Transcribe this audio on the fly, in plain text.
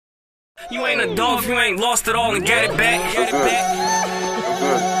You ain't a dog if you ain't lost it all and get it back. Get it back.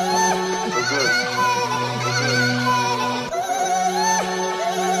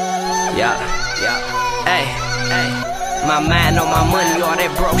 Yeah, hey. My mind on my money, all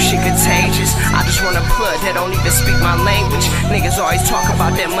that broke shit contagious. I just want a plug that don't even speak my language. Niggas always talk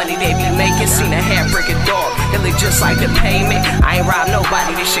about that money they be making. Seen a half-breaking dog, it look just like the payment. I ain't rob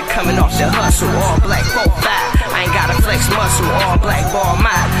nobody, this shit coming off the hustle. All black, 4-5, I ain't gotta flex muscle. All black, ball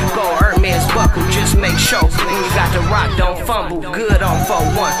mine, go Hermes buckle. Just make sure when you got the rock, don't fumble. Good on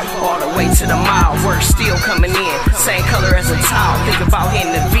 4-1, all the way to the mile. Work still coming in, same color as a towel. Think about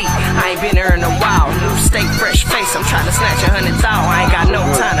hitting the beat, I ain't been there in a while. New steak, fresh face, I'm trying to snatch 100,000. I ain't got no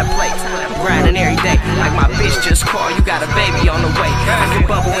time to play. Grinding every day, like my bitch just called. You got a baby on the way. I can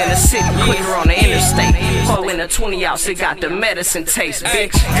bubble in the city, quicker on the interstate. Pull in a 20 ounce, it got the medicine taste,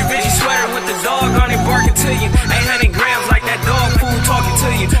 bitch. Your bitchy sweater with the dog on it barking to you. 800 grams like that dog food talking to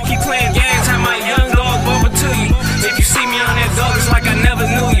you. Keep playing games, have my young dog bump to you. If you see me on that dog, it's like I never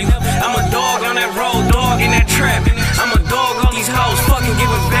knew you. I'm a dog on that road, dog in that trap. I'm a dog on these hoes, fucking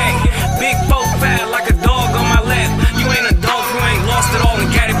giving back. Big 4-5 like a dog on my lap. You ain't a dog, you ain't lost it all and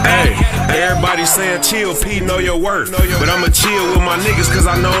got it back. Hey, everybody saying chill, P, know your worth. But I'ma chill with my niggas cause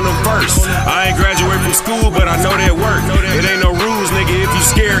I know them first. I ain't graduate from school, but I know that work. It ain't no rules, nigga, if you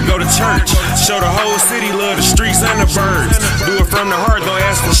scared, go to church. Show the whole city love the streets and the birds. Do it from the heart, don't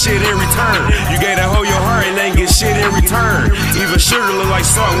ask for shit in return. You gave that hoe your heart and ain't get shit in return. Even sugar look like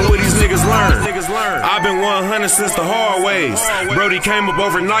salt, what these niggas learn. I've been 100 since the hard ways. Brody came up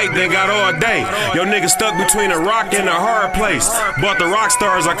overnight, then got all day. Yo nigga stuck between a rock and a hard place. Bought the rock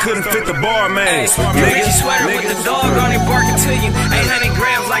stars, I couldn't fit the bar maze. Bitchy sweater with the dog on it barking to you. 800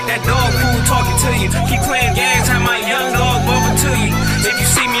 grams like that dog food talking to you. Keep playing games, have my young dog bumping to you. If you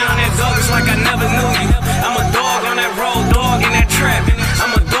see me on that dog, it's like I never knew you. I'm a dog on that road, dog in that trap.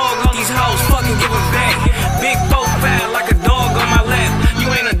 I'm a dog on these hoes, fucking giving back. Big 4-5 like a dog on my lap. You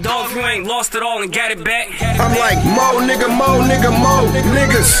ain't a dog if you ain't lost it all and got it back. I'm like mo niggas.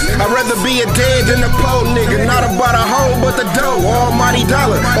 I'd rather be a dead than a po nigga. Not about a hoe, but the dough. Almighty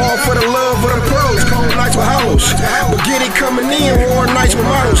dollar, all for the love of the pros. Cold nights with hoes, but get it coming in. Warm nights with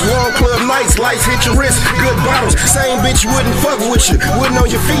models, long club nights, lights hit your wrist, good bottles. Same bitch wouldn't fuck with you, wouldn't on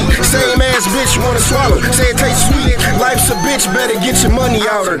your feet. Same ass bitch wanna swallow, say it tastes sweet. Life's a bitch, better get your money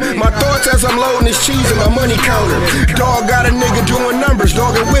out her. My thoughts as I'm loading this cheese in my money counter. Dog got a nigga doing numbers,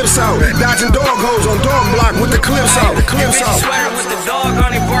 dogging whips out, dodging dog hoes on dog block with the clips out. Bitchy sweater with the dog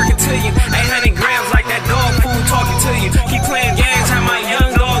on it barking to you. 800 grams like that dog food talking to you. Keep playing games, have my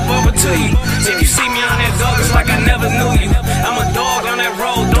young dog bumping to you. If you see me on that dog, it's like I never knew you. I'm a dog on that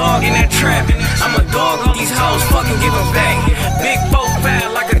road, dog in that trap. I'm a dog on these hoes, fucking giving back. Big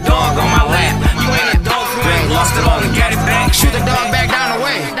 4-5 like a dog on my lap. You ain't a dog, you ain't lost it all and got it back. Shoot the dog back down the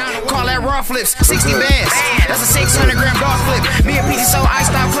way. Call that raw flips, 60 bands. That's a 600 gram dog flip. Me and Peezy so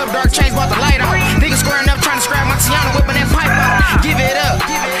iced out, club dark change, bought the light on. Niggas squaring up, trying to scrap Moxyanno, whipping that pipe out. Give it up.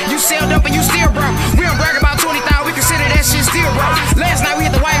 You sailed up and you still broke. We don't brag about 20,000, we consider that shit still broke. Last night we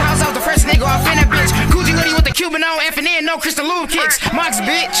hit the White House, I was the first nigga off in that bitch. Gucci hoodie with the Cuban on, F&N, no Crystal Lube kicks. Mox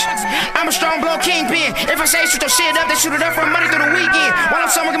bitch, I'm a strong blow kingpin. If I say shoot your shit up, they shoot it up for money through the weekend. While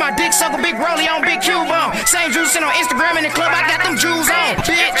I'm somewhere, get my dick suckle, big rollie on, big cube on. Same juice in on Instagram in the club, I got them jewels on.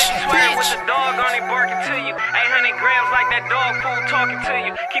 Bitch. With the dog on it barking to you. 800 grams like that dog food talking to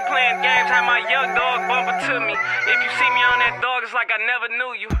you. Keep playing games, have my young dog bumping to me. If you see me on that dog, it's like I never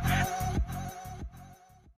knew you.